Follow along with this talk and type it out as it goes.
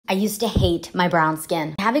I used to hate my brown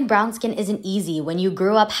skin. Having brown skin isn't easy when you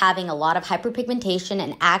grew up having a lot of hyperpigmentation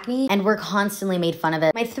and acne and were constantly made fun of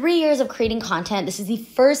it. My 3 years of creating content, this is the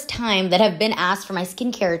first time that I've been asked for my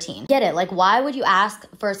skincare routine. Get it? Like, why would you ask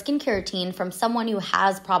for a skincare routine from someone who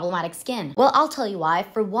has problematic skin? Well, I'll tell you why.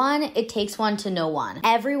 For one, it takes one to know one.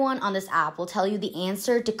 Everyone on this app will tell you the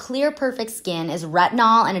answer to clear perfect skin is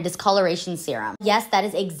retinol and a discoloration serum. Yes, that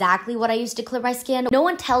is exactly what I use to clear my skin. No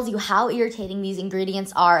one tells you how irritating these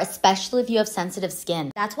ingredients are, especially if you have sensitive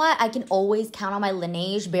skin. That's why I can always count on my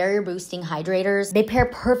Laneige barrier boosting hydrators. They pair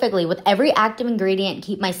perfectly with every active ingredient and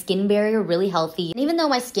keep my skin barrier really healthy. And even though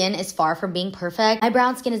my skin is far from being perfect, my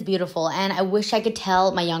brown skin is beautiful, and I wish I could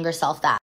tell my younger self that.